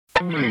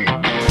Welcome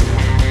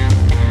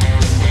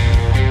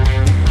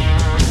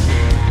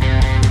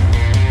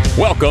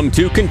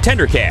to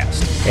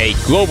ContenderCast, a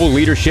global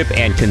leadership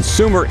and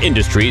consumer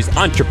industries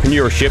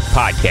entrepreneurship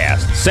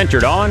podcast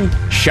centered on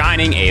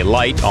shining a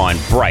light on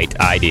bright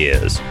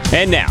ideas.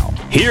 And now,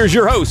 here's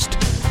your host,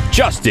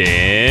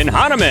 Justin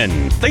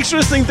Hahnemann. Thanks for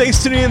listening, thanks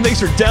for tuning in, thanks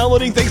for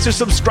downloading, thanks for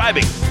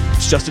subscribing.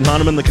 It's Justin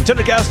Hahnemann, the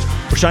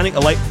ContenderCast. We're shining a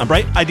light on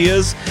bright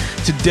ideas.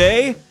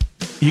 Today,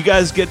 you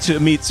guys get to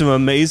meet some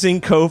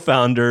amazing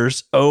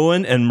co-founders,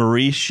 Owen and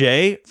Marie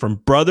Shea from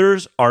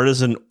Brothers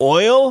Artisan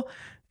Oil.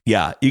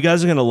 Yeah, you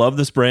guys are going to love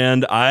this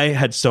brand. I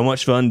had so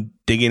much fun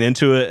digging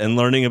into it and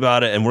learning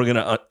about it, and we're going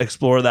to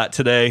explore that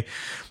today.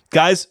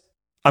 Guys,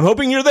 I'm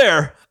hoping you're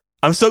there.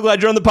 I'm so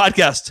glad you're on the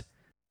podcast.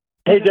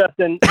 Hey,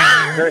 Justin.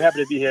 Very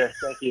happy to be here.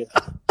 Thank you.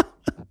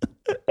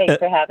 Thanks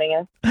for having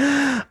us.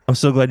 I'm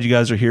so glad you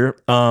guys are here.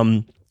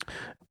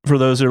 For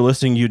those that are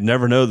listening, you'd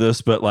never know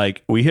this, but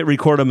like we hit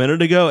record a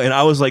minute ago, and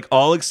I was like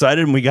all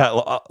excited, and we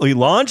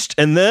launched,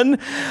 and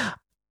then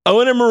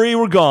Owen and Marie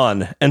were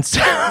gone. And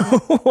so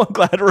I'm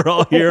glad we're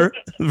all here.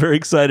 Very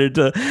excited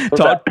to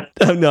talk.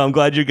 No, I'm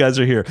glad you guys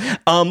are here.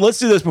 Let's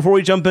do this before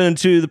we jump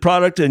into the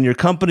product and your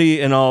company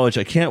and all, which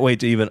I can't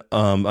wait to even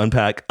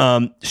unpack.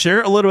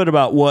 Share a little bit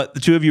about what the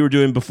two of you were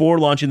doing before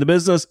launching the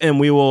business, and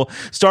we will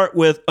start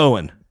with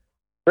Owen.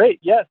 Great.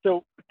 Yeah.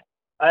 So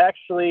I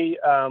actually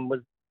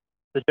was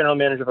the general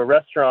manager of a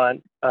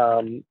restaurant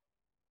in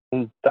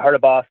the heart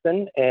of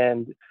Boston.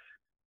 And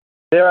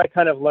there I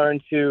kind of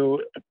learned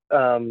to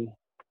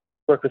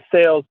work with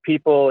sales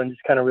people and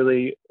just kind of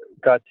really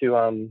got to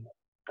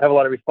have a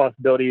lot of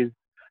responsibilities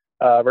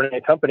running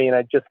a company. And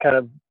I just kind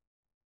of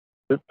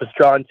was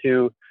drawn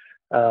to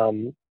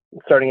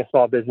starting a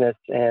small business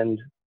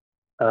and,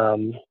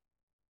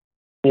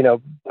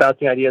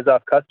 bouncing ideas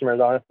off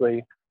customers,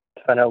 honestly,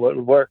 to find out what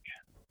would work.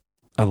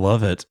 I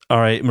love it. All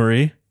right,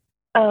 Marie.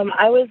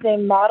 I was a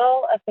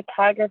model, a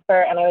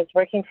photographer, and I was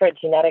working for a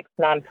genetics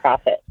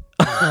nonprofit.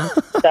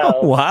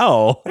 So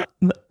Wow.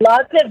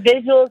 Lots of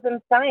visuals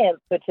and science,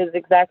 which is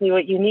exactly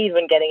what you need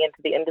when getting into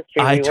the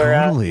industry. I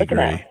totally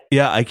agree.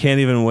 Yeah, I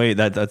can't even wait.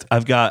 That's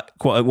I've got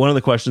one of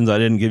the questions I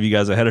didn't give you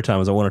guys ahead of time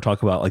is I want to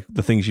talk about like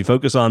the things you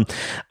focus on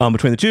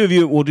between the two of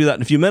you. We'll do that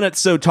in a few minutes.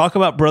 So talk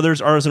about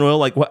Brothers Artisan Oil.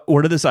 Like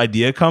where did this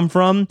idea come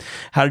from?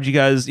 How did you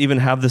guys even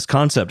have this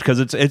concept? Because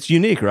it's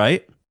unique,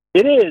 right?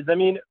 It is. I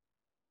mean,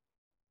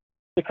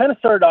 it kind of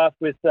started off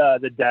with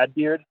the dad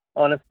beard,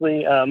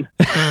 honestly.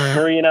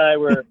 Marie and I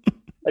were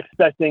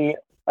expecting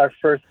our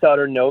first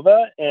daughter,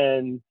 Nova,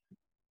 and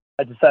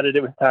I decided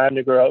it was time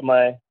to grow out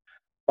my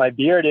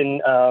beard,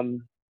 and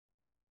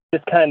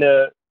just kind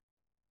of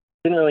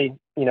didn't really,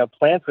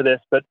 plan for this,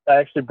 but I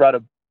actually brought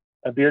a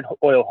beard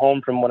oil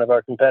home from one of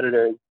our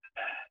competitors,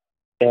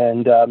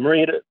 and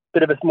Marie had a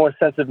bit of a more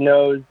sensitive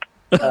nose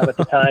at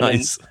the time.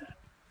 Nice. And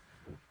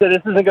so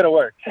this isn't going to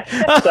work.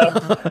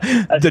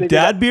 The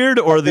dad beard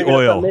or the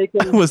oil?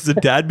 Was the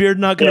dad beard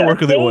not going to work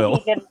with the oil?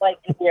 Didn't like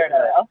the beard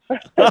oil.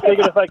 I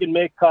figured if I can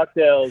make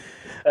cocktails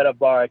at a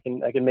bar, I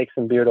can make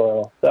some beard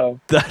oil. So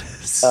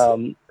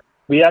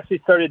we actually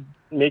started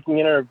making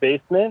it in our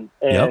basement,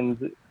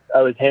 and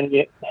I was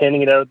handing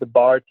it out at the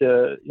bar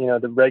to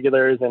the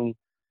regulars, and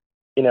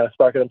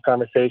sparking up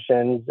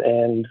conversations.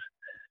 And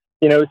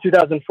it was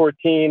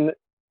 2014.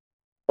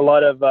 A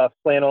lot of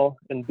flannel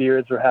and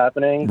beards were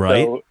happening,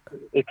 right? So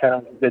it kind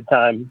of was a good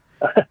time.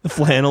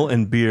 Flannel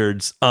and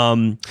beards.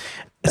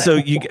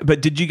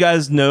 But did you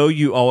guys know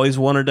you always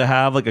wanted to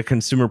have like a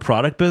consumer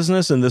product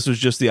business, and this was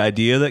just the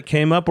idea that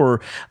came up, or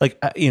like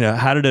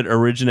how did it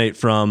originate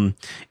from?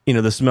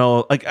 The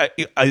smell. Like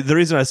the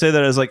reason I say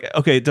that is like,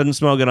 okay, it doesn't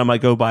smell good, I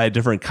might go buy a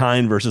different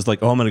kind versus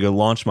like, I'm going to go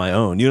launch my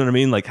own. You know what I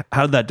mean? Like,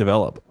 how did that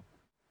develop?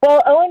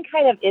 Well, Owen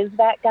kind of is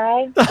that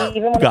guy.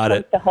 Even when it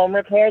comes to home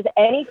repairs,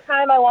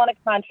 anytime I want a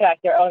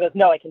contractor, Owen goes,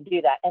 no, I can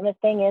do that. And the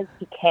thing is,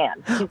 he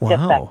can. He's just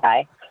that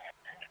guy.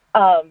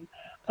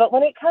 But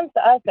when it comes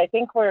to us, I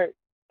think we're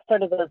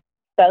sort of those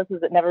spouses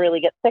that never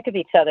really get sick of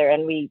each other.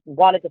 And we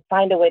wanted to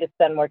find a way to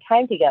spend more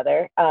time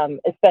together,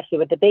 especially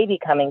with the baby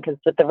coming, because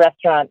with the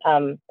restaurant,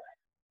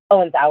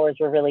 Owen's hours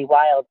were really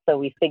wild. So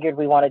we figured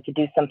we wanted to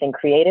do something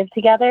creative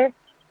together.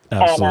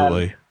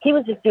 Absolutely. And he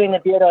was just doing the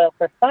beard oil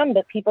for fun,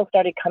 but people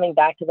started coming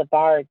back to the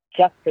bar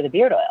just for the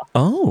beard oil.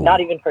 Oh. Not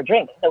even for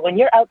drinks. So when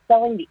you're out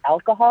selling the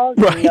alcohol,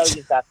 you know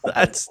you've got something.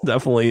 That's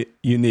definitely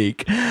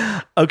unique.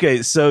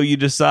 Okay, so you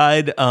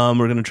decide we're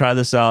going to try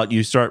this out.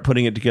 You start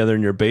putting it together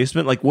in your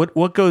basement. Like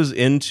what goes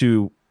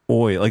into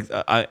oil? Like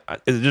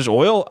is it just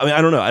oil? I mean, I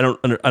don't know.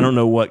 I don't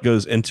know what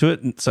goes into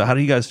it. So how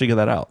do you guys figure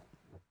that out?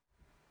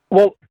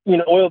 Well,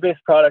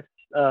 oil-based products,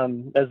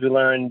 as we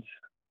learned,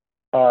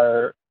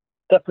 are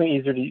definitely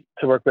easier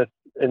to work with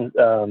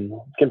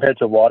compared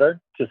to water,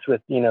 just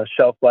with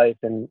shelf life,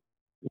 and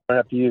you don't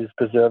have to use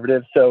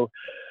preservatives. So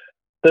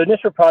the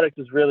initial product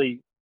was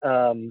really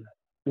fun.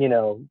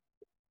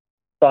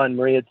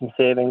 Marie had some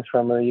savings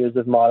from her years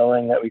of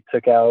modeling that we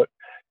took out,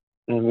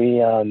 and we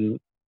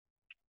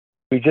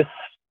just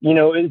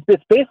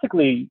it's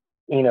basically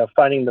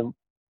finding the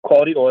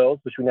quality oils,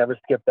 which we never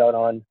skipped out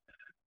on,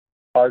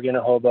 argan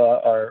and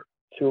jojoba are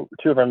two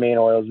of our main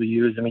oils we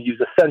use, and we use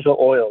essential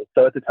oils.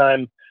 So at the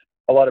time,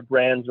 a lot of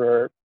brands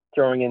were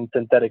throwing in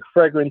synthetic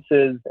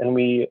fragrances, and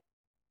it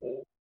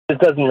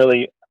doesn't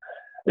really,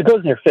 it goes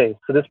in your face.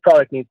 So this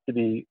product needs to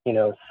be,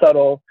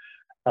 subtle.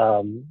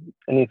 It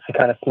needs to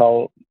kind of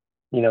smell,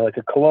 like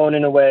a cologne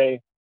in a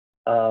way.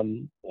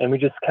 And we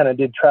just kind of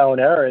did trial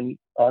and error. And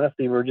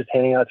honestly, we were just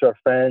handing out to our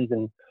friends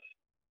and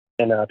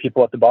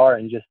people at the bar,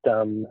 and just,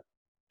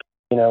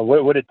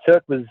 what it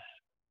took was,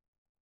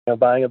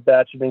 buying a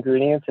batch of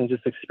ingredients and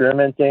just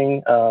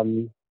experimenting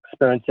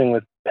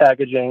with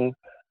packaging,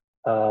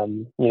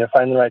 finding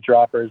the right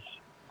droppers.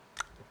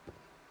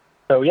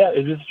 So yeah,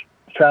 it was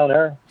trial and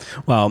error.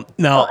 Wow.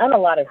 Now, and a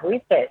lot of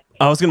research.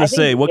 I was going to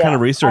say, what kind of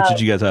research did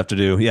you guys have to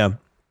do? Yeah.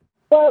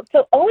 Well,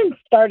 so Owen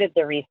started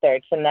the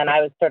research, and then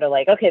I was sort of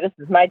like, okay, this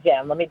is my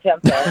jam. Let me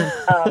jump in.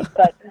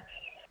 But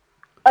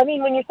I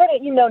mean, when you start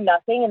it, you know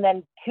nothing, and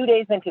then 2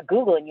 days into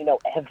Google, and you know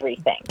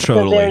everything.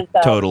 Totally. So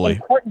there's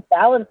important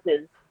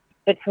balances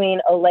between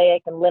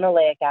oleic and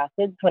linoleic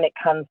acids when it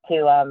comes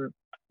to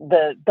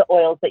the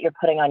oils that you're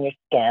putting on your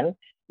skin.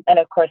 And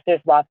of course,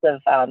 there's lots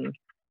of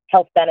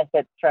health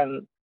benefits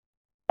from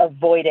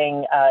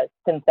avoiding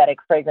synthetic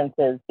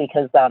fragrances,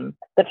 because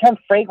the term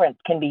fragrance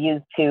can be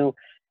used to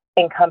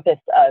encompass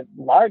a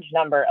large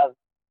number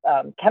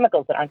of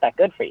chemicals that aren't that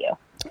good for you,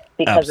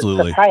 because it's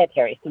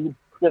proprietary. So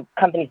the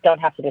companies don't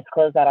have to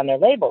disclose that on their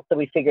label. So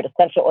we figured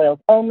essential oils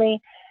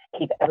only,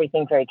 keep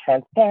everything very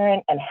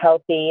transparent and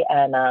healthy.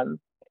 And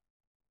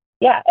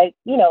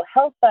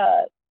health,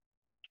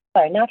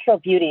 natural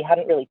beauty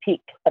hadn't really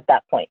peaked at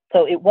that point.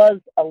 So it was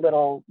a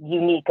little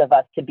unique of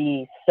us to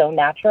be so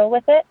natural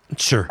with it.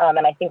 Sure.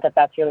 And I think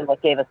that's really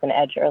what gave us an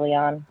edge early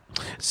on.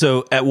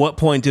 So at what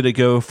point did it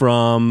go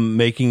from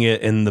making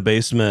it in the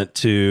basement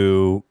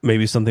to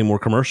maybe something more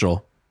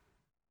commercial?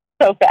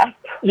 So fast.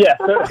 Yeah.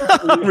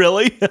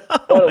 Really?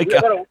 Oh my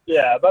God.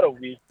 About a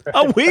week.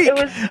 A week? It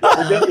was,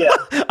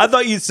 I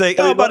thought you'd say,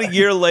 about a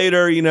year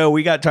later,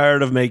 we got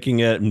tired of making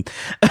it. And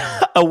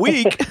a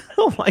week?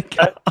 Oh my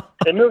God.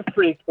 It moved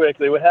pretty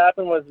quickly. What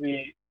happened was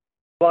we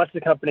launched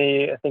the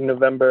company, I think,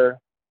 November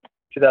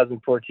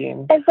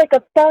 2014. It's like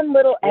a fun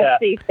little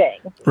Etsy thing.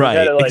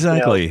 Right,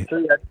 exactly.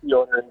 3 Etsy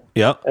orders.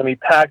 Yep. And we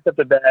packed up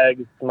the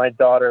bags. My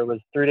daughter was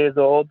 3 days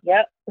old.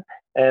 Yep.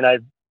 And I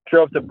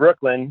drove to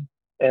Brooklyn,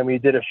 and we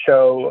did a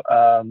show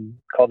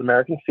called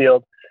American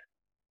Field.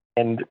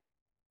 And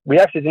we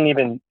actually didn't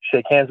even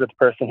shake hands with the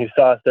person who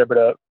saw us there, but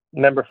a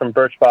member from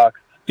Birchbox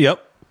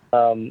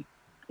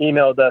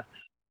emailed us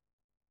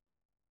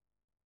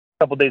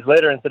a couple days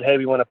later and said, "Hey,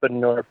 we want to put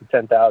an order for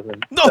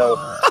 10,000." No. So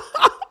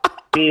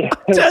we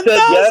 10,000.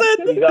 Yes,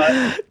 we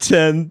got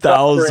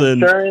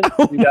 10,000.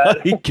 Oh we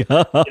got,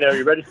 God.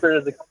 We registered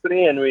as a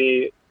company, and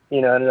we,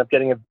 ended up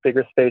getting a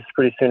bigger space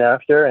pretty soon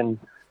after. And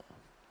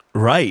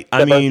right.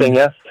 I mean,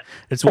 yes.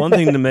 It's one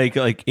thing to make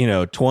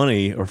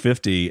 20 or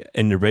 50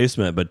 in your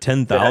basement, but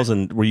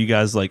 10,000. Were you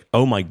guys like,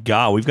 oh my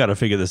God, we've got to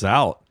figure this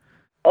out?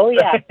 Oh,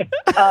 yeah.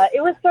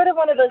 It was sort of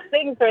one of those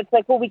things where it's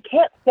like, well, we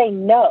can't say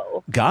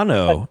no. God,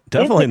 no.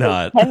 Definitely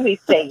not. Can we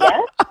say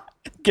yes?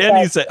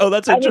 You say, oh,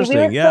 that's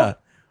interesting.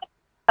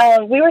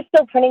 We were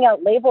still printing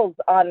out labels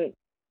on,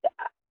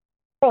 I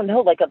don't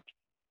know, like a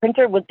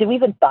printer. Did we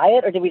even buy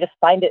it, or did we just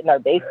find it in our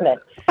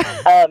basement?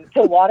 To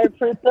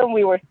waterproof them,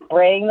 we were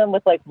spraying them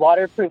with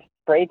waterproof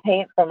spray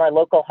paint from our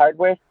local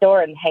hardware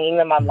store and hanging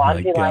them on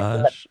laundry lines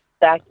in the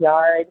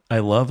backyard. I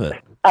love it.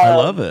 I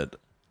love it.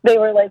 They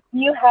were like, "Do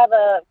you have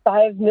a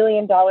 $5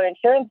 million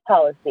insurance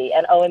policy?"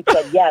 And Owen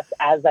said, "Yes."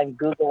 As I'm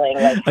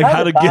Googling,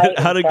 how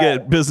to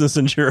get business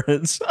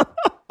insurance.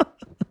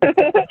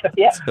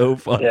 Yeah. So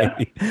funny.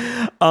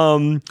 Yeah.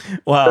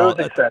 Wow,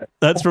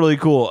 that's really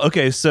cool.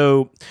 Okay,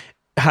 so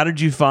how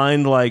did you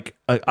find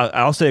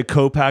I'll say a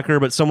co-packer,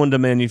 but someone to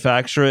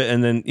manufacture it,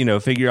 and then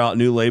figure out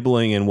new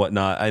labeling and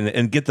whatnot,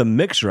 and get the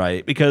mix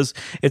right? Because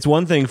it's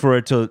one thing for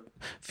it to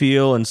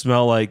feel and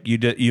smell like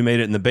you made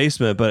it in the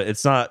basement, but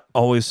it's not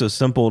always so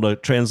simple to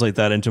translate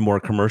that into more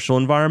commercial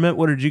environment.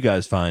 What did you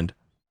guys find?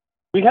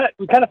 We kind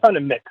of found a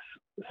mix.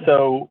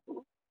 So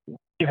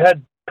we've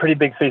had pretty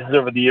big spaces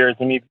over the years,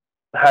 and we've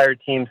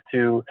hired teams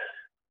to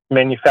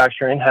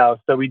manufacture in-house.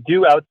 So we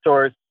do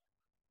outsource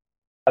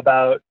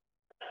about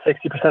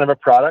 60% of our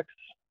products.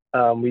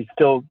 We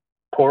still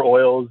pour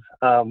oils.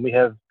 We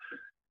have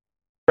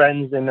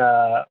friends in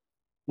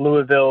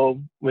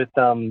Louisville with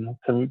some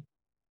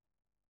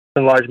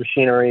large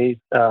machinery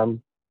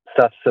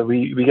stuff, so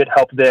we get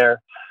help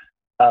there.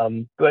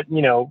 But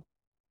we've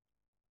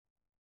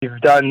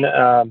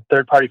done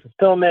third-party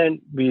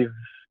fulfillment. We've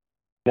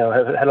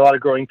have had a lot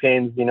of growing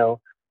pains.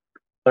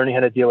 Learning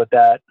how to deal with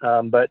that.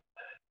 But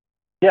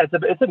yeah,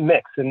 it's a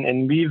mix,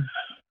 and we've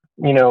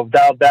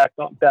dialed back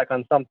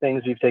on some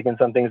things. We've taken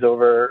some things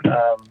over.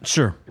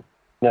 Sure.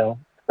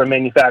 From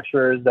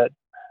manufacturers that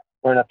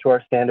weren't up to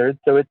our standards.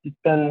 So it's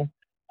been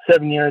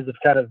 7 years of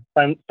kind of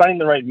finding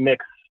the right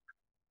mix.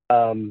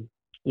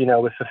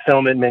 With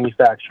fulfillment,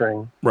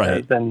 manufacturing.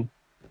 Right.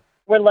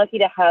 We're lucky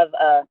to have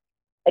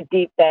a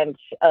deep bench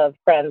of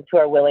friends who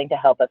are willing to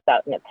help us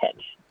out in a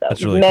pinch. So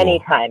that's really many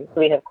cool. times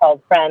we have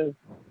called friends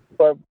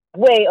who are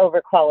way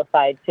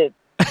overqualified to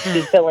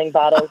be filling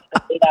bottles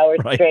for 8 hours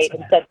Right. straight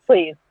and said,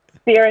 please,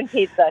 beer and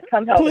pizza,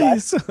 come help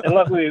us. And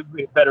luckily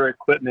we have better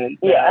equipment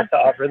to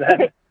offer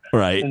them.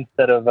 Right.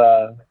 Instead of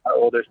our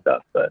older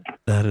stuff. But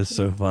that is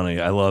so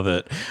funny. I love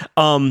it.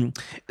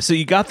 So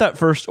you got that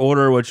first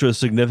order, which was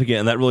significant,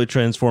 and that really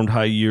transformed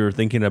how you're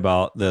thinking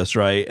about this,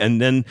 right? And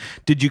then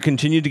did you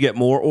continue to get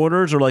more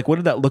orders, or like what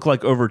did that look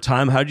like over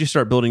time? How did you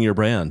start building your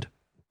brand?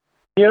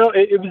 You know,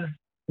 it was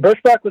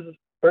Birchbox was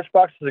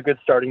a good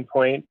starting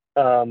point.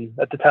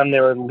 At the time,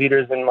 they were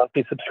leaders in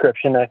monthly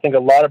subscription. I think a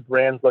lot of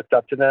brands looked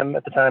up to them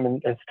at the time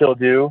and still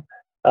do.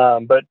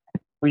 But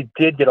we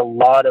did get a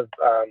lot of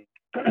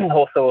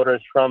wholesale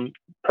orders from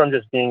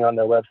just being on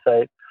their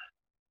website.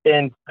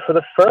 And for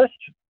the first,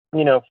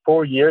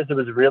 4 years, it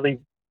was really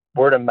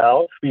word of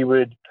mouth. We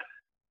would,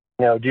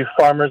 do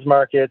farmers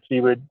markets. We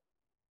would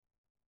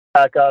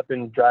pack up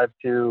and drive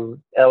to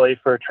LA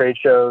for trade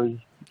shows.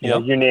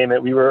 You name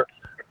it. We were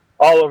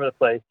all over the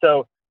place.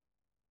 So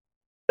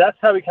that's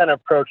how we kind of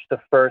approached the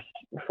first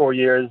 4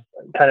 years,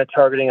 kind of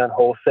targeting on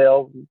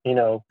wholesale,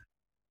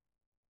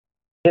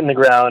 hitting the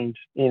ground,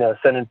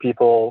 sending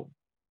people,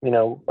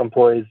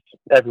 employees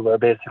everywhere,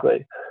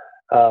 basically.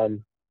 More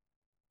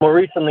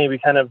recently, we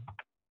kind of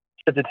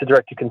shifted to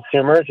direct to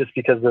consumer just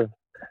because of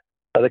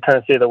the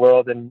current state of the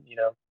world and,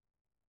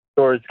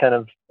 stores kind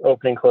of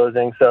opening,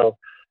 closing. So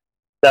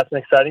that's been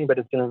exciting, but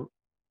it's been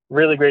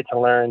really great to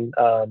learn,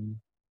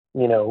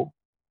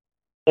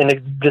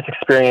 and just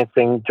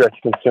experiencing direct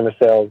to consumer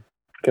sales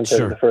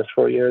compared to the first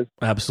 4 years.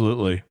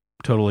 Absolutely.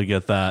 Totally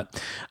get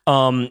that.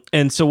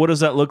 And so what does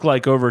that look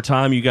like over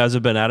time? You guys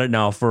have been at it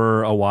now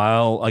for a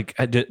while. Like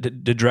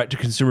did direct to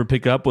consumer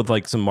pick up with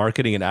like some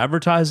marketing and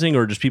advertising,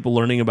 or just people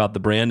learning about the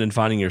brand and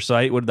finding your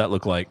site? What did that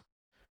look like?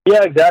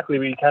 Yeah, exactly.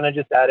 We kind of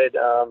just added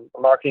a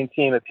marketing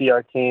team, a PR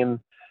team,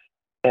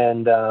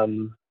 and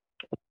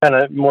kind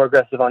of more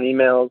aggressive on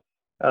emails,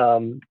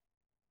 kind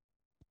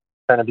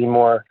of be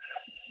more,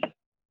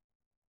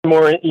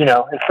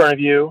 in front of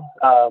you.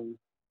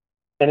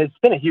 And it's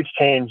been a huge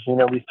change.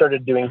 We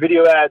started doing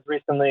video ads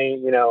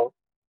recently,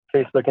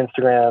 Facebook,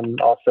 Instagram,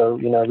 also,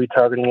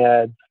 retargeting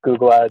ads,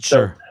 Google ads.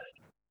 Sure.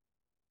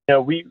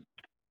 So, we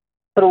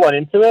put a lot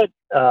into it.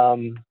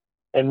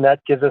 And that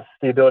gives us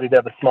the ability to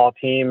have a small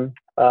team,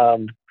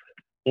 from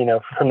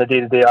the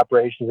day-to-day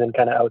operations and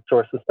kind of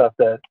outsource the stuff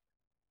that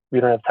we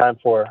don't have time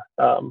for,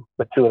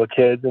 with 2 little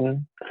kids.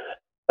 And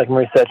like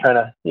Marie said, trying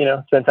to,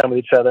 spend time with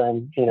each other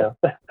and,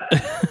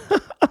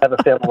 have a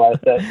family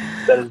life that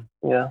is,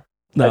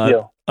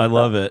 ideal. I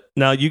love it.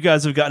 Now you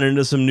guys have gotten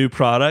into some new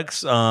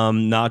products,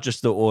 not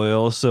just the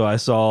oil. So I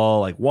saw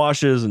like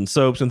washes and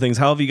soaps and things.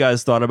 How have you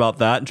guys thought about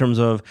that in terms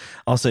of,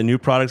 I'll say, new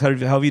products? How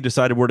have you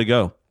decided where to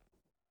go?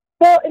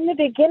 Well, in the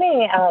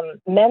beginning,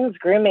 men's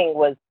grooming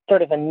was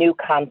sort of a new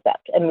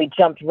concept, and we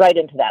jumped right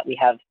into that. We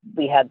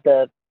had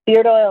the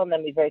beard oil, and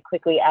then we very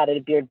quickly added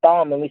a beard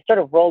balm, and we sort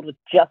of rolled with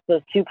just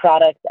those 2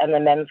 products and the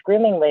men's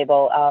grooming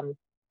label,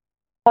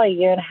 probably a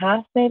year and a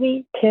half,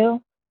 maybe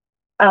 2.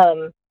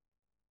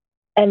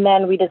 And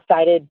then we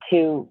decided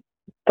to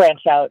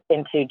branch out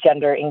into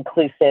gender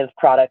inclusive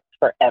products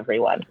for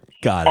everyone.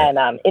 Got it.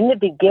 And in the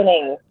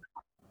beginning,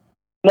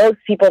 most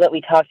people that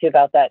we talked to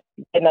about that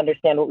didn't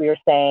understand what we were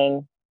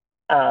saying,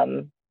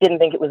 didn't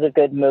think it was a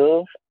good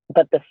move.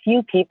 But the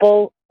few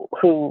people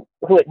who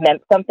it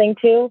meant something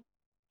to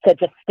said,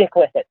 just stick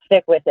with it.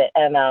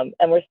 And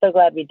we're so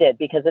glad we did,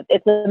 because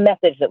it's a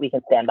message that we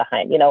can stand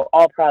behind,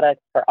 all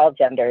products for all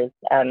genders.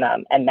 And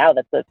now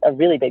that's a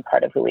really big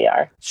part of who we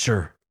are.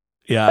 Sure.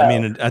 Yeah, so, I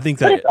mean, I think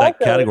that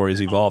category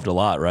has evolved a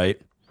lot, right?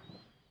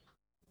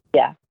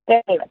 Yeah,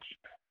 very much.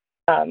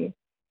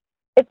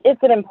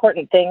 It's an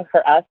important thing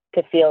for us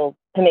to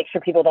make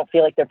sure people don't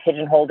feel like they're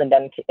pigeonholed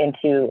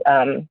into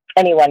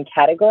any one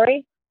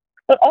category.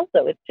 But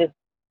also, it's just,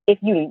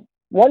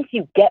 once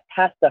you get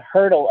past the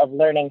hurdle of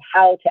learning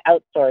how to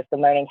outsource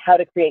and learning how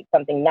to create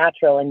something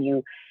natural, and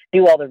you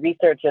do all the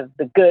research of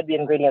the good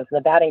ingredients and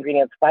the bad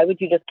ingredients, why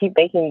would you just keep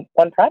making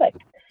one product?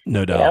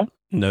 No doubt.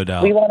 No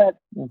doubt. We want to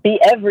be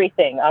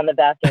everything on the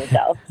bathroom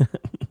shelf.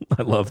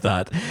 I love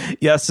that.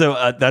 Yeah.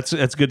 So that's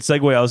a good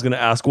segue. I was going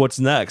to ask, what's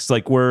next?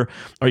 Like, where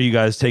are you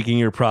guys taking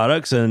your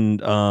products,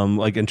 and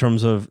like in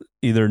terms of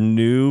either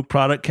new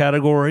product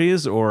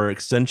categories or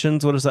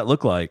extensions? What does that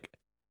look like?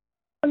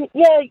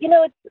 Yeah,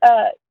 it's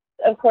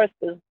of course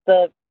as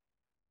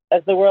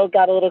the world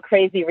got a little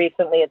crazy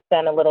recently, it's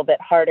been a little bit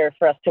harder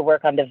for us to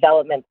work on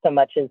development so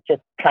much as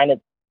just trying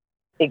to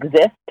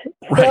exist.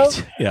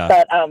 Right. Yeah.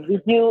 But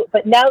we do.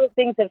 But now that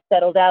things have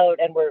settled out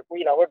and we're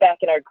back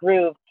in our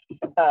groove,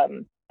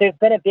 there's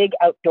been a big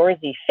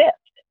outdoorsy shift,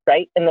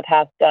 right, in the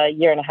past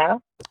year and a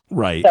half.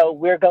 Right. So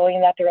we're going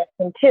in that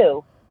direction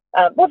too.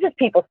 Just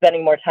people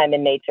spending more time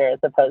in nature as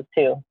opposed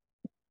to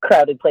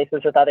crowded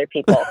places with other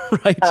people.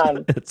 Right.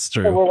 It's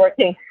true. So we're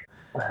working.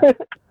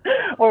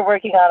 We're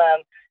working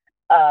on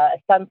a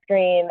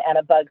sunscreen and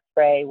a bug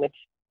spray, which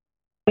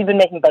we've been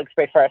making bug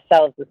spray for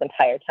ourselves this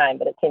entire time,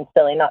 but it seems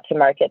silly not to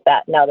market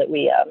that now that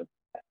we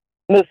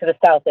moved to the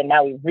South and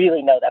now we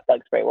really know that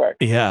bug spray works.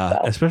 Yeah,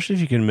 So. especially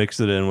if you can mix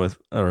it in with,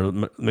 or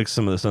mix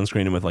some of the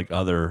sunscreen in with like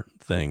other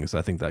things.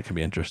 I think that could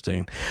be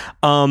interesting.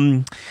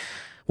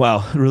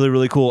 Wow, really,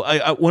 really cool.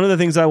 One of the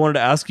things I wanted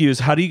to ask you is,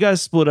 how do you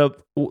guys split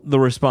up the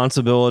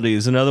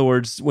responsibilities? In other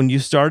words, when you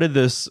started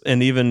this,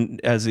 and even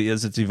as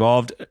it's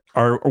evolved,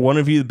 are one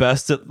of you the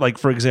best at, like,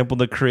 for example,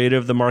 the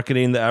creative, the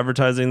marketing, the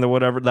advertising, the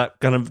whatever, that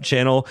kind of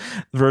channel,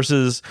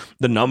 versus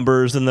the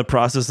numbers and the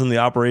process and the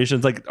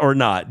operations, like, or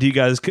not? Do you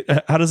guys,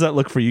 how does that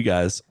look for you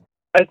guys?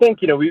 I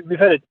think, we've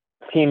had a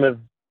team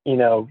of,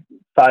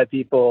 5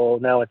 people.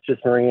 Now it's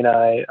just Marie and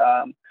I,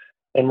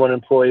 and one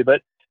employee,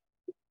 but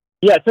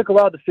yeah, it took a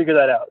while to figure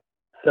that out.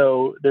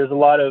 So there's a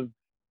lot of,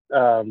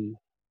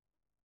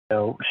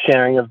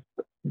 sharing of,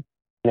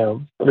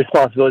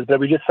 responsibilities, but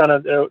we just found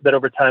out that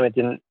over time it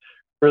didn't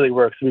really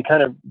work. So we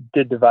kind of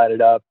did divide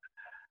it up.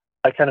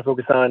 I kind of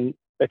focus on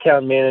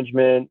account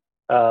management,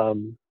 right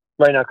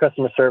now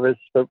customer service,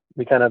 but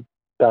we kind of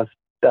bounce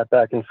that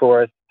back and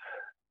forth.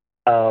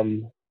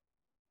 The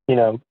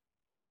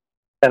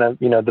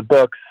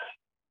books,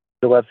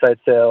 the website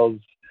sales,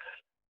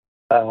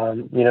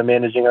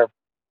 managing our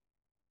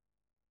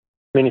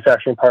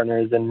manufacturing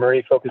partners, and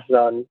Marie focuses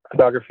on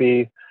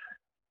photography.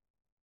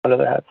 What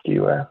other hats do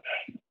you wear?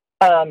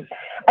 I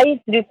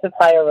used to do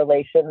supplier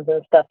relations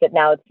and stuff, but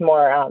now it's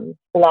more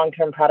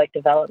long-term product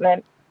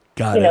development.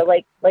 Got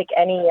it. Like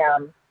any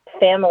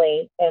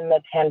family in the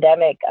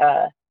pandemic,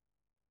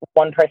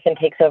 one person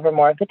takes over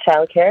more of the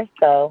childcare.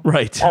 So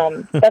right.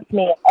 That's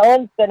me.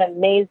 Owen's been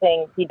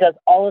amazing. He does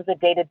all of the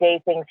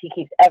day-to-day things. He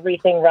keeps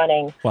everything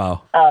running.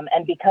 Wow.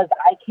 And because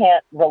I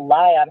can't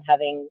rely on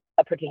having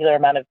a particular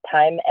amount of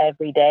time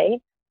every day,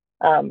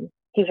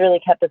 he's really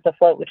kept us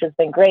afloat, which has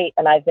been great.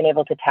 And I've been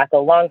able to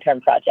tackle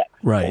long-term projects,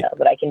 right,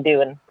 that I can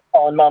do in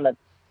all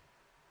moments.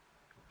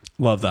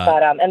 Love that.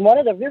 But, and one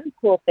of the really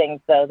cool things,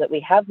 though, that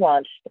we have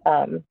launched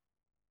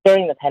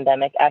during the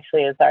pandemic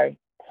actually is our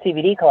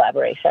CBD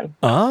collaboration.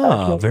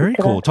 Very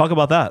cool. Talk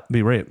about that.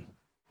 Be great.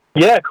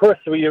 Yeah, of course.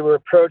 We were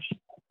approached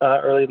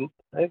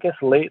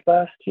late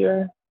last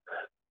year,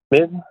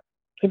 maybe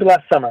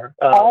last summer.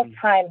 All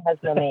time has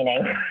no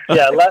meaning.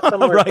 Yeah, last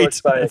summer we were right.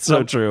 approached by That's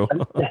so true.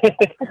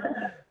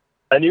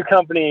 a new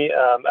company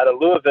out of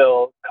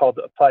Louisville called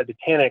Applied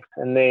Botanics,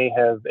 and they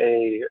have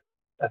a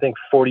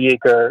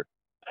 40-acre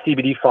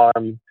CBD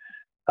farm,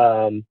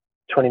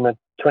 20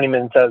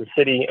 minutes out of the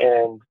city,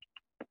 and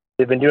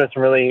they've been doing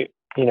some really,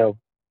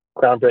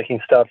 groundbreaking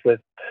stuff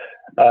with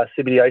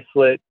CBD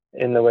isolate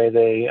in the way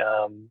they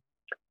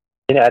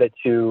add it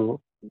to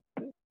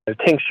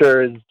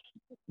tinctures,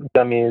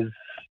 gummies.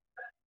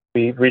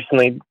 We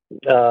recently...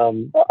 well,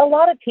 a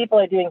lot of people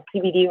are doing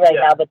CBD right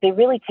now, but they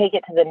really take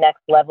it to the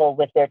next level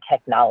with their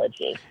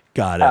technology.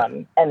 Got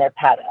it. And their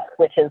patents,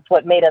 which is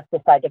what made us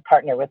decide to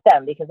partner with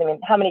them. Because,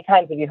 how many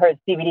times have you heard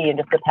CBD in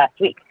just the past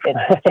week?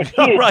 It's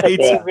huge. Right. But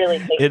they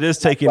really it is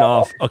taking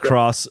off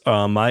across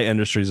my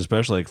industries,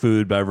 especially like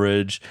food,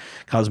 beverage,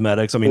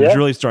 cosmetics. It's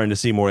really starting to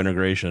see more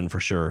integration for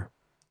sure.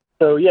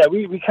 So, yeah,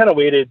 we kind of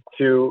waited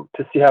to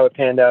see how it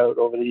panned out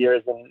over the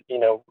years. And,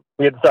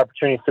 we had this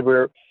opportunity. So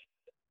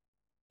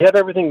we have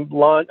everything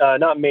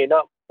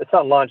it's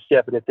not launched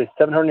yet, but it's a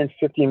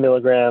 750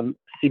 milligram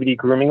CBD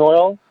grooming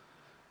oil.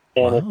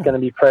 And It's going to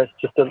be priced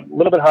just a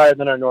little bit higher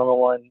than our normal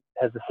one. It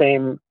has the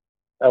same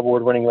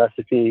award-winning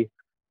recipe.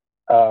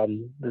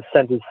 The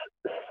scent is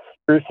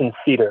spruce and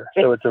cedar,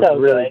 so it's a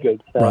really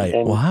good scent. Right.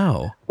 And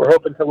wow. We're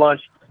hoping to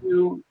launch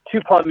two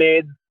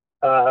pomades,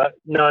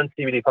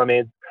 non-CBD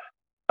pomades,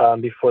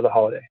 before the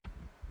holiday.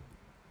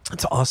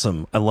 That's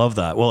awesome. I love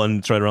that. Well, and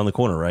it's right around the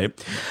corner, right?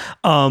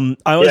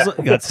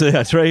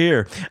 That's right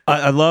here.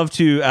 I love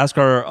to ask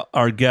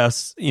our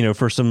guests,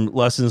 for some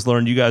lessons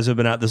learned. You guys have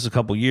been at this a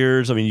couple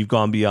years. You've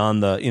gone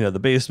beyond the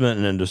basement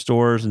and into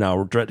stores, and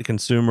now direct to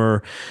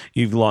consumer.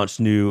 You've launched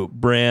new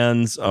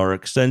brands or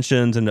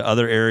extensions into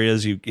other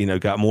areas. You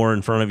got more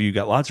in front of you. You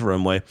got lots of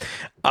runway.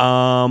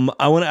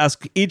 I want to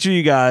ask each of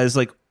you guys,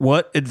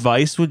 what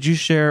advice would you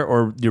share,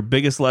 or your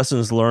biggest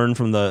lessons learned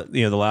from the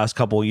last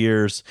couple of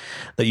years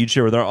that you'd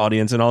share with our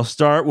audience? And I'll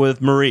start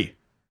with Marie.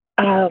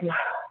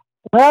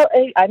 Well,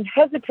 I'm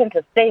hesitant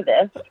to say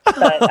this,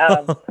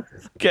 but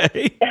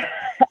okay.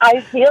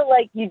 I feel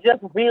like you just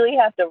really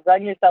have to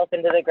run yourself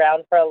into the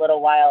ground for a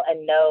little while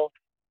and know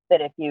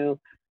that if you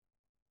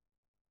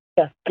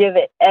just give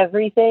it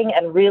everything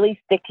and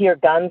really stick to your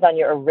guns on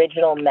your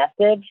original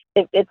message,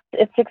 it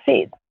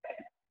succeeds.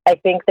 I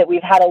think that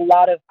we've had a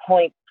lot of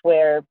points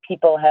where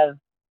people have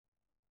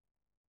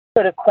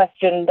sort of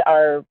questioned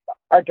our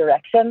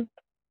direction.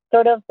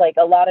 Sort of like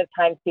a lot of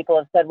times people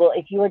have said, well,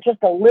 if you were just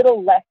a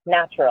little less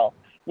natural,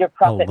 your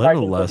profit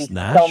margins would be so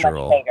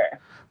much bigger.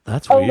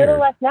 That's weird. A little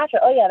less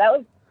natural. Oh yeah,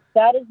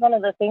 that is one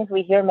of the things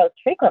we hear most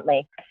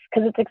frequently,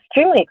 because it's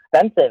extremely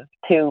expensive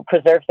to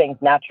preserve things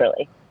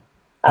naturally.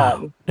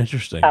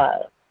 Interesting.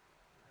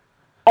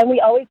 And we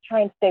always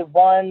try and stay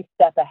one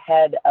step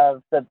ahead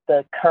of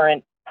the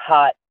current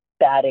hot,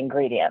 bad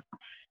ingredient.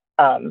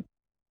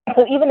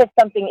 So even if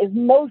something is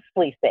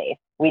mostly safe,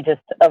 we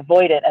just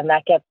avoid it, and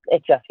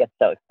it just gets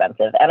so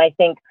expensive. And I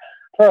think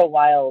for a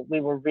while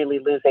we were really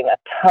losing a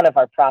ton of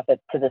our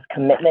profits to this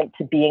commitment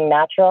to being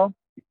natural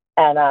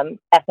and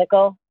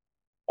ethical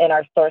in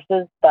our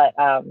sources. But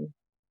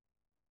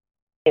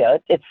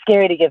it's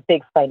scary to give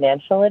big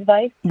financial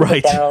advice to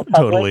the general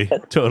public.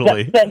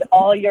 Totally. Just spend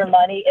all your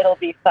money; it'll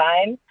be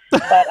fine.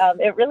 But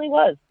it really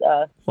was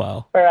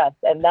wow for us,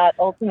 and that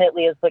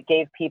ultimately is what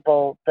gave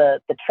people the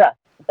trust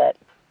that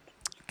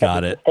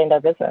sustained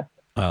our business.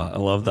 I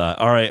love that.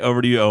 All right,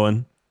 over to you,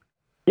 Owen.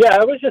 Yeah,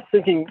 I was just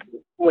thinking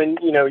when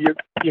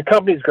your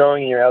company's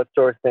growing and you're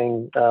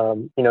outsourcing,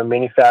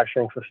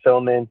 manufacturing,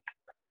 fulfillment,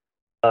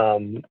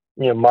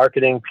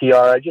 marketing,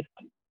 PR.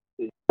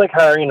 It's like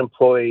hiring an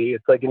employee.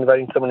 It's like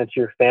inviting someone into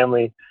your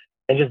family,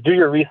 and just do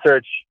your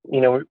research.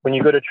 When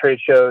you go to trade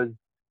shows,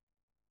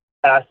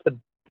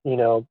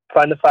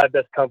 find the 5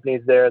 best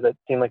companies there that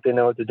seem like they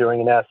know what they're doing,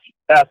 and ask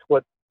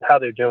how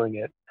they're doing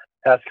it.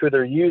 Ask who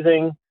they're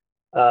using.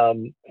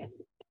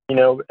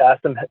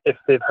 Ask them if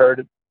they've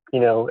heard,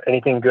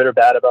 anything good or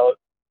bad about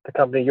the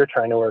company you're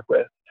trying to work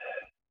with.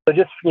 So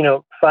just,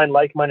 find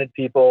like-minded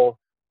people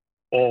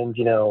and,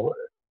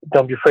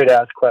 don't be afraid to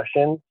ask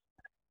questions.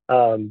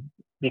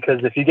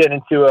 Because if you get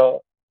into a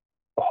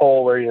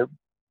hole where you're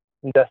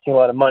investing a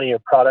lot of money or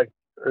product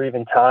or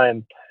even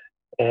time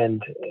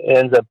and it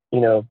ends up,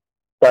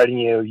 biting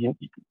you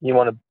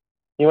want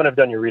to have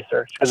done your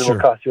research, because it will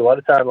cost you a lot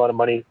of time, a lot of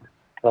money,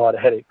 and a lot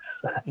of headaches.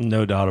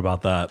 No doubt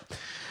about that.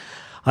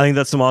 I think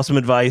that's some awesome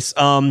advice.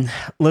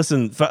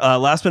 Listen,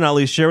 last but not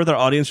least, share with our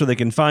audience where they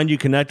can find you,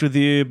 connect with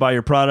you, buy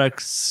your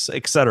products,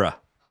 etc.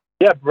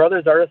 Yeah,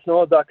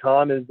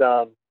 brothersartisanal.com is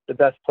the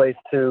best place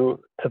to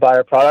buy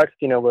our products.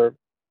 We'll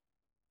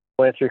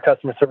answer your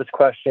customer service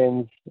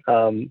questions.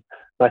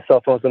 My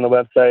cell phone's on the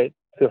website.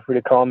 Feel free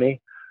to call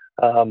me.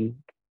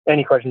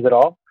 Any questions at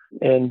all.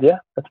 And yeah,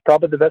 that's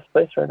probably the best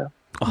place right now.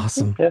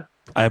 Awesome. Yeah.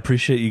 I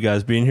appreciate you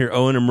guys being here.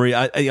 Owen and Marie,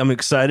 I'm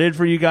excited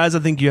for you guys. I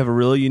think you have a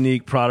really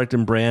unique product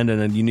and brand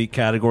and a unique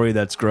category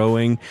that's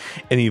growing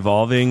and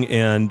evolving.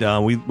 And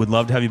we would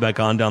love to have you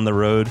back on down the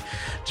road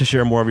to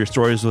share more of your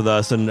stories with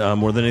us. And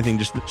more than anything,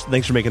 just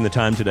thanks for making the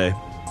time today.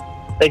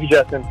 Thank you,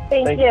 Justin.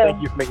 Thank you.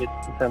 Thank you for making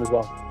the time as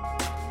well.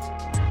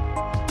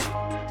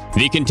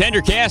 The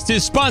ContenderCast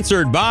is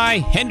sponsored by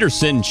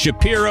Henderson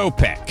Shapiro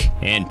Peck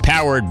and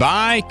powered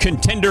by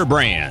Contender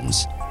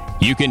Brands.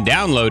 You can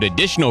download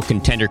additional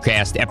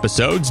ContenderCast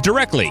episodes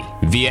directly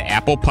via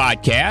Apple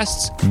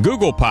Podcasts,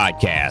 Google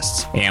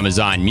Podcasts,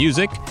 Amazon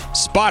Music,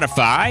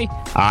 Spotify,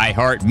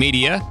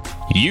 iHeartMedia,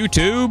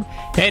 YouTube,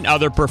 and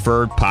other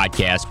preferred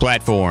podcast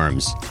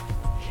platforms.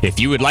 If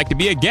you would like to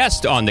be a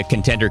guest on the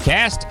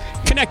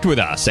ContenderCast, connect with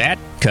us at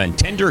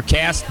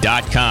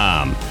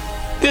contendercast.com.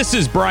 This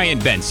is Brian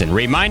Benson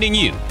reminding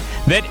you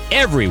that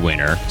every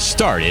winner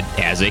started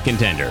as a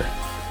contender.